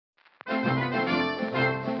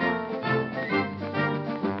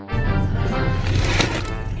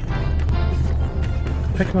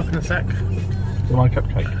pick them up in a sec. Is my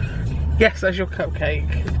cupcake? Yes, there's your cupcake.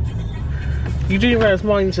 You do realise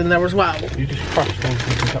mine's in there as well. You just crushed all the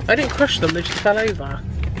cupcakes. I didn't crush them, they just fell over.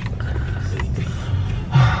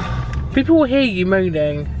 People will hear you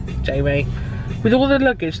moaning, Jamie. With all the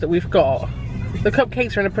luggage that we've got, the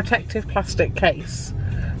cupcakes are in a protective plastic case.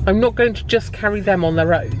 I'm not going to just carry them on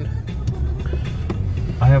their own.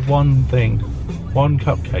 I have one thing, one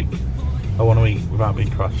cupcake I want to eat without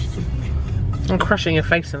being crushed. I'm crushing your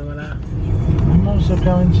face in a minute. I'm also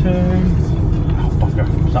going to... Oh, bugger,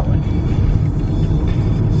 it's that way.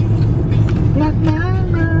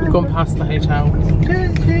 We've gone past the hotel.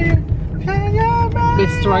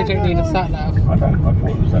 Mister, I don't need a sat nav. I don't, I thought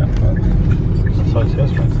it was that, but... That's how it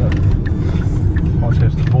goes, right there. I'll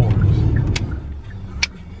choose the boards.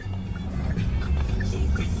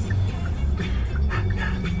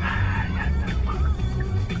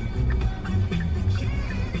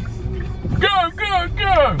 Go, go,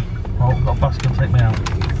 go! Oh, I've got a bus going to take me out.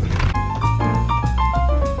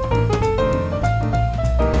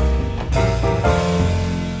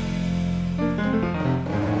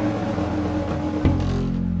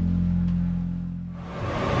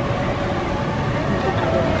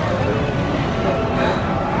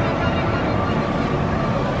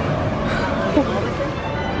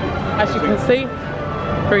 As you can see,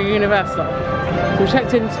 we're at Universal. So we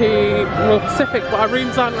checked into Royal Pacific, but our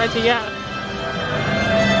rooms aren't ready yet.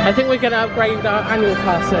 I think we're going to upgrade our annual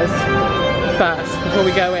passes first before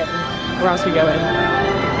we go in, or else we go in.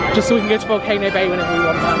 Just so we can go to Volcano Bay whenever we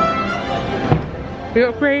want that. We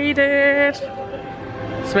upgraded!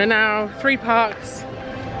 So we're now 3 parks,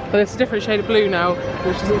 but it's a different shade of blue now,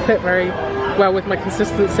 which doesn't fit very well with my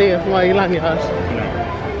consistency of my lanyard.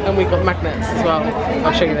 And we've got magnets as well.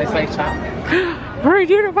 I'll show you those later. We're at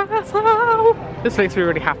Universal! This makes me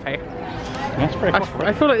really happy. That's pretty cool.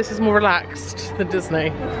 I feel like this is more relaxed than Disney.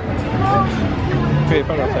 What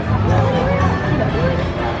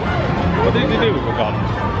did you do with your garland?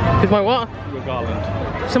 With my what? Your garland.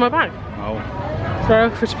 It's in my bag. Oh. Where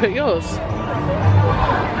else would you put yours?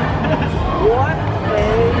 What?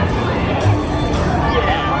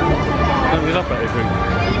 Don't get up at every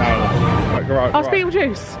hour. Ask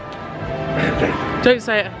Beetlejuice. Don't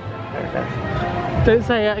say it. Don't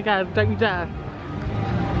say it again. Don't you dare.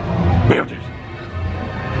 Beetlejuice.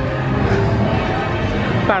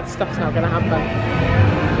 Bad stuff's now going to happen.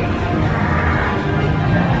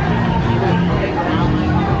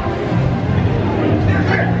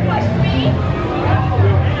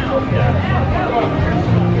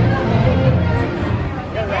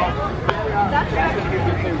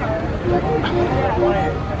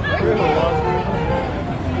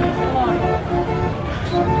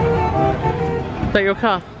 Is that your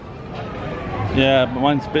car? Yeah, but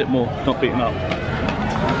mine's a bit more not beaten up.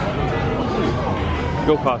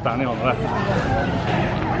 Your car's down here on the left.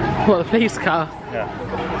 What, the police car? Yeah.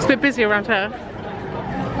 It's a bit busy around here.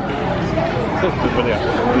 This is a video.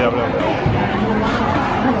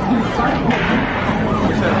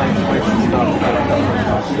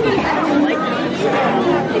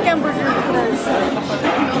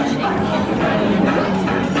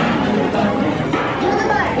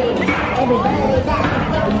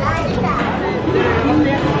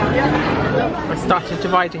 I started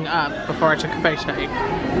dividing it up before I took a photo.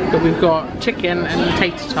 But we've got chicken and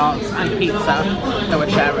tater tots and pizza that we're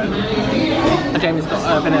sharing. And Jamie's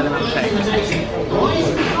got a vanilla milkshake.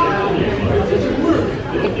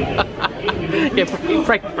 Yeah,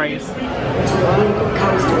 break the phrase.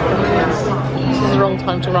 This is the wrong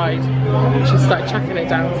time to ride. She started chucking it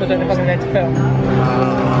down, so I don't know if I'm going to film.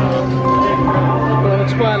 We're on a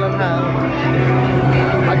twirl on her.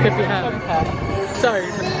 I could be her. So.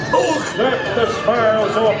 Let the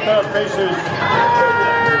smiles off their faces.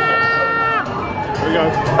 Here we go.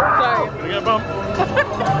 So. Can we get a bump?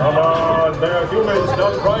 Come on, they're humans,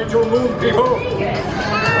 not trying to move people.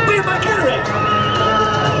 Where's my carrot?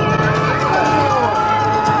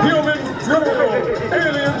 Humans rule,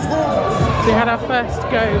 aliens rule. We had our first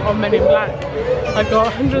go on Men in Black. I got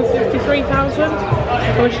 163,000.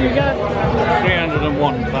 How much did you get?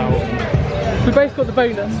 301,000. We both got the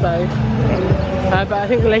bonus though. But I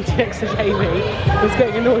think the lady next to Jamie was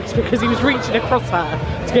getting annoyed because he was reaching across her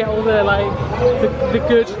to get all the the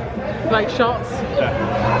good shots.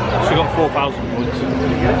 Yeah. She got 4,000 points.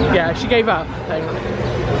 Yeah, she gave up, I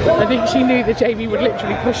think she knew that Jamie would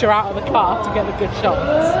literally push her out of the car to get the good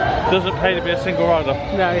shots. Doesn't pay to be a single rider.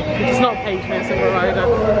 No, it does not pay to be a single rider.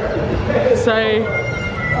 So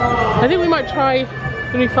I think we might try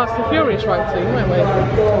the new Fast and Furious ride soon, won't we?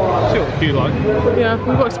 See what the queue like. Yeah,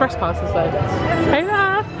 we've got express passes though. Hey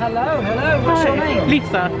there! Hello, hello. What's your name?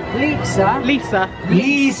 Lisa. Lisa. Lisa.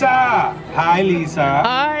 Lisa! Hi, Lisa.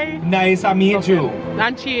 Hi. Nice to meet you.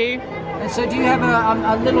 And to you. And so do you have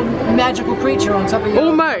a little magical creature on top of your...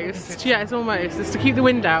 Almost. Yeah, it's almost. It's to keep the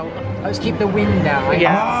wind out. Let's keep the wind out.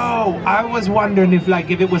 Yeah. Oh, I was wondering if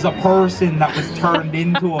it was a person that was turned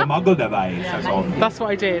into a muggle device or something. That's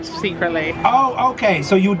what I did secretly. Oh, okay.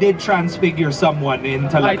 So you did transfigure someone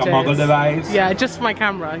into like a muggle device? Yeah, just for my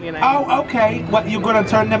camera, you know. Oh, okay. What, you're gonna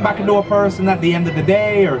turn them back into a person at the end of the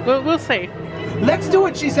day, or? We'll see. Let's do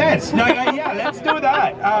what she says. No, yeah, let's do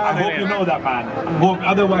that. I hope you know that, man.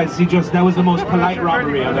 Otherwise, that was the most polite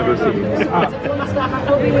robbery I've ever seen.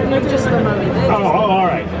 We'll be with you just a moment. All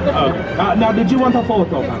right. Now, did you want a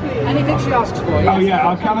photo, man? Anything she asks for, yes. Oh, yeah,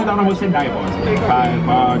 I'll count it down and we'll say neighbors.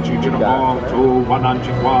 5, 2, 2, 1 and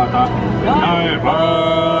 3 quarter.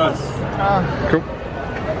 Neighbors. Cool.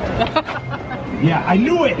 Yeah, I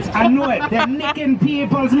knew it! They're nicking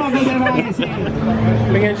people's muggle devices!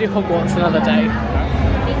 We're going to do Hogwarts another day.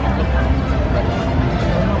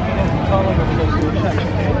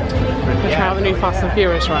 We're trying out the new Fast and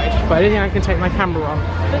Furious ride, but I don't think I can take my camera on,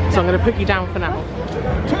 so I'm going to put you down for now.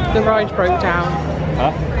 The ride broke down.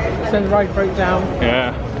 Huh? So the ride broke down.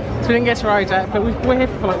 Yeah. So we didn't get to ride it, but we're here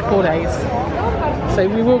for like 4 days. So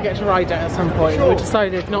we will get to ride it at some point. We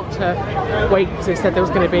decided not to wait because they said there was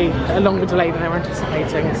going to be a longer delay than they were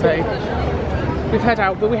anticipating. So we've head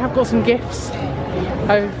out, but we have got some gifts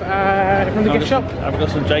from the gift shop. I've got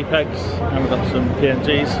some JPEGs and we've got some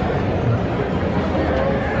PNGs.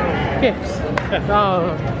 Gifts? Yeah.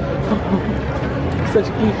 Oh, such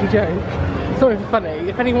a geeky joke. It's not even funny.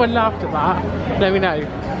 If anyone laughed at that, let me know,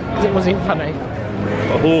 because it wasn't even funny.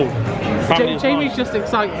 Jamie's just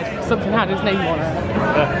excited because something had his name on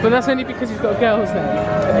it. But that's only because he's got a girl's name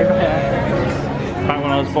over here. Back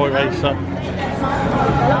when I was boy racer.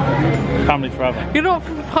 Family forever. You're not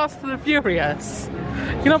from Fast and the Furious.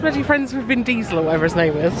 You're not bloody friends with Vin Diesel or whatever his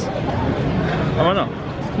name is. Am I not?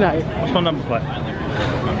 No. What's my number plate?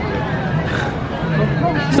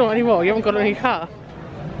 It's not anymore. You haven't got any car.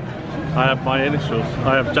 I have my initials.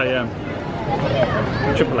 I have JM.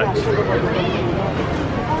 Triple X.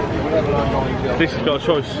 This has got a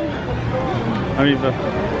choice. I'm either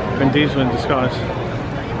Vin Diesel in disguise.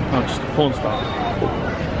 I'm just a porn star.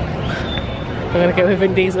 I'm gonna go with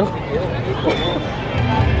Vin Diesel.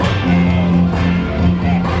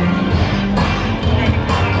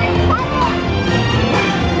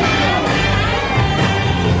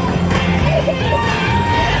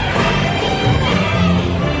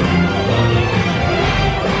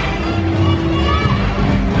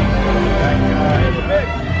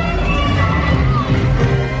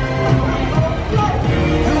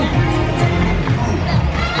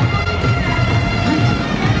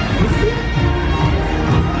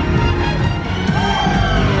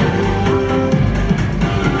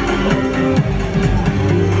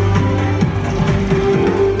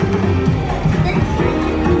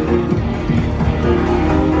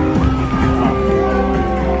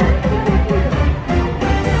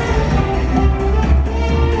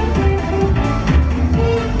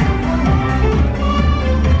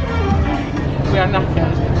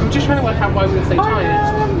 Why we were so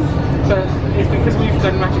tired, but it's because we've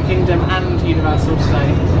done Magic Kingdom and Universal today.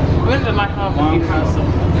 We've only done like half of Universal.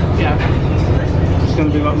 Yeah. It's going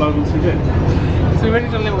to be like Logan TV. So we've only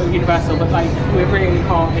done a little bit of Universal, but like we're really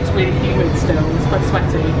hot. It's really humid still. It's quite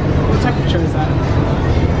sweaty. What temperature is that?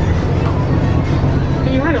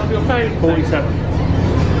 Can you read it on your phone? 47.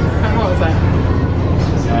 And what was that?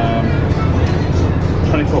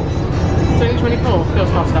 24. It's only 24.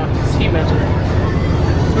 Feels hotter. It's humid.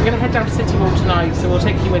 So we're going to head down to City Hall tonight, so we'll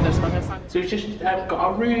take you with us. So we've just got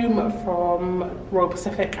our room from Royal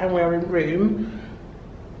Pacific and we're in room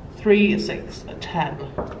 3, 6, 10.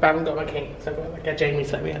 But I haven't got my key, so I've got to get Jamie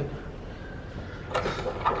to let me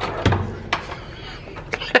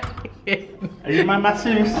in. Are you my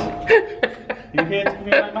masseuse? You here to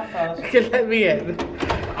be my massage? You can let me in.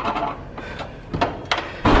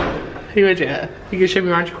 You idiot. You can show me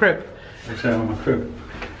around your crib. I'll show you my crib.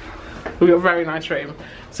 We've got a very nice room.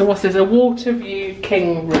 So what's this? A water view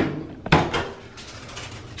king room.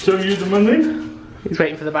 Show you the money? He's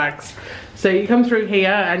waiting for the bags. So you come through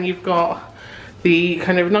here and you've got the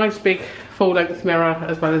kind of nice big full length mirror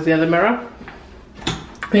as well as the other mirror.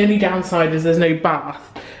 The only downside is there's no bath.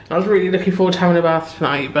 I was really looking forward to having a bath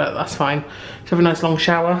tonight, but that's fine. Just have a nice long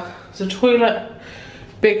shower. There's a toilet,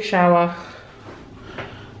 big shower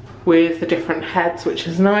with the different heads, which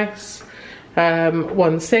is nice.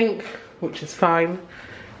 One sink, which is fine.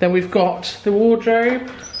 Then we've got the wardrobe,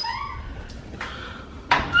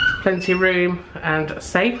 plenty of room and a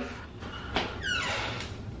safe.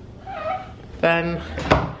 Then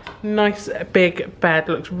nice big bed,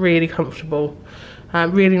 looks really comfortable,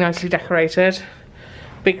 really nicely decorated.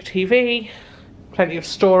 Big TV, plenty of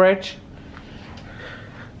storage.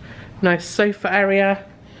 Nice sofa area,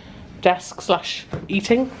 desk slash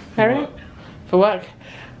eating area for work.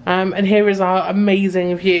 And here is our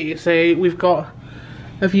amazing view. So we've got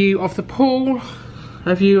a view of the pool,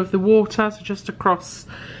 a view of the water. So just across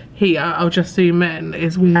here, I'll just zoom in,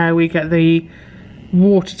 is where we get the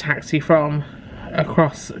water taxi from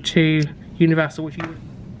across to Universal.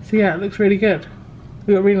 So yeah, it looks really good.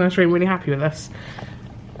 We've got a really nice room, really happy with this.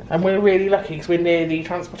 And we're really lucky because we're near the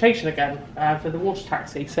transportation again for the water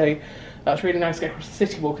taxi. So that's really nice to get across the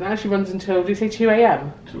city walk. And it actually runs until, do you say 2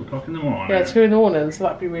 AM? 2 o'clock in the morning. Yeah, 2 in the morning, so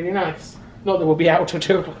that'd be really nice. Not that we'll be out till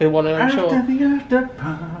 2 o'clock in the morning, I'm sure. After the after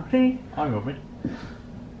party. I'm Robin.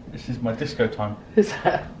 This is my disco time. Is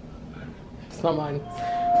that? It's not mine.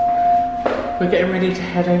 We're getting ready to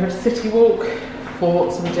head over to City Walk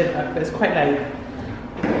for some dinner, but it's quite late.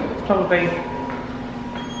 It's probably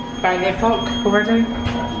about 8 o'clock already.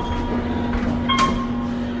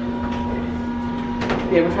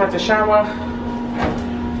 Yeah, we've had a shower,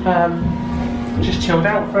 just chilled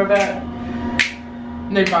out for a bit.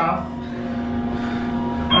 No bath.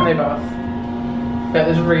 No bath. But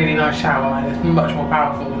there's a really nice shower and it's much more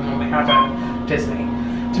powerful than when we had at Disney.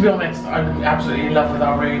 To be honest, I'm absolutely in love with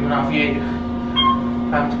our room and our view.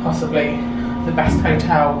 And possibly the best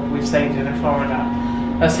hotel we've stayed in Florida.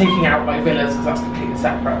 That's taking out like villas because that's completely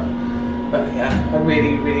separate. But yeah, I'm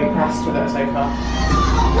really, really impressed with it so far.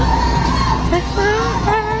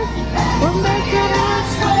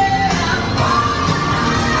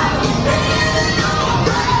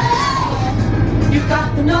 You've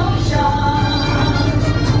got the notion.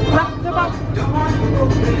 Rock the boat.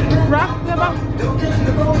 Rock the boat.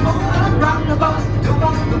 Rock the boat.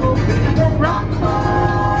 Rock the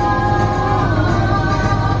boat.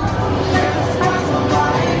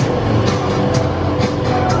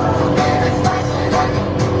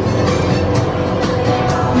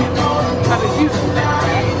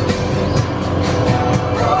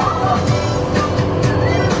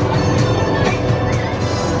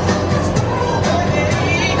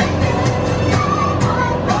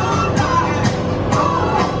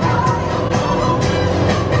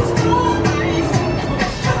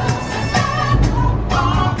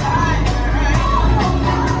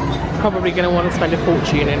 Probably going to want to spend a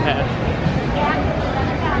fortune in here.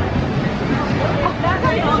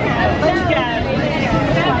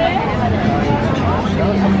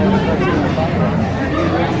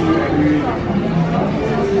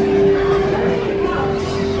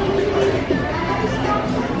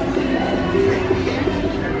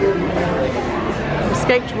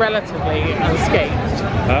 Escaped relatively unscathed,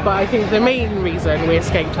 but I think the main reason we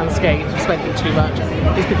escaped unscathed, spending too much,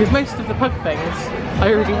 is because most of the pug things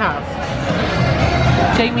I already have.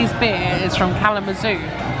 Jamie's beer is from Kalamazoo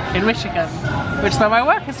in Michigan, which is where my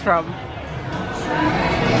work is from.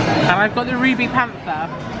 And I've got the Ruby Panther,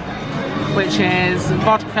 which is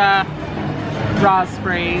vodka,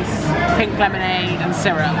 raspberries, pink lemonade and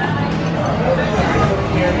syrup.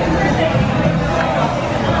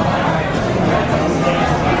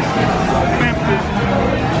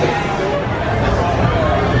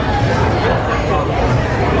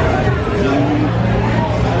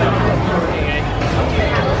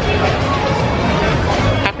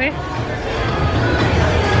 Happy?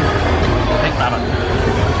 Big ballad.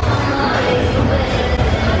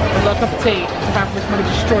 I've got a cup of tea to have with my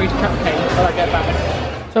destroyed cupcake until I get back.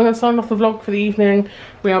 So I'm going to sign off the vlog for the evening.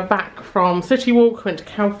 We are back from City Walk, went to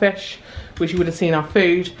Cowfish, which you would have seen our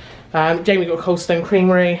food. Jamie got a Cold Stone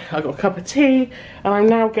Creamery, I got a cup of tea, and I'm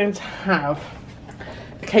now going to have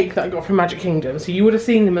the cake that I got from Magic Kingdom. So you would have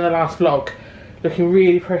seen them in the last vlog, looking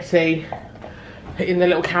really pretty, in the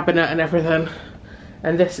little cabinet and everything.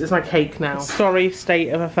 And this is my cake now. Sorry state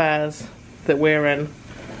of affairs that we're in.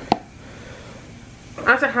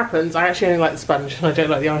 As it happens, I actually only like the sponge and I don't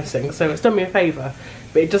like the icing, so it's done me a favour,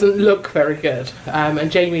 but it doesn't look very good.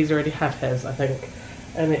 And Jamie's already had his, I think,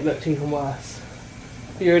 and it looked even worse.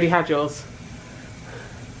 You already had yours?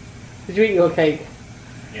 Did you eat your cake?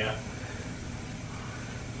 Yeah.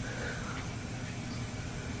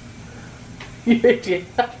 You idiot.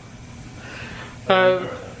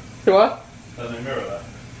 What? Doesn't mirror that.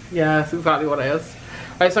 Yeah, that's exactly what it is.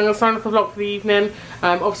 Right, so I'm going to sign off the vlog for the evening.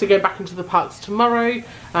 Obviously going back into the parks tomorrow.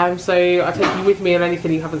 So I'll take you with me on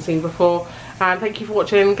anything you haven't seen before. And thank you for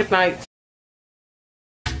watching. Good night.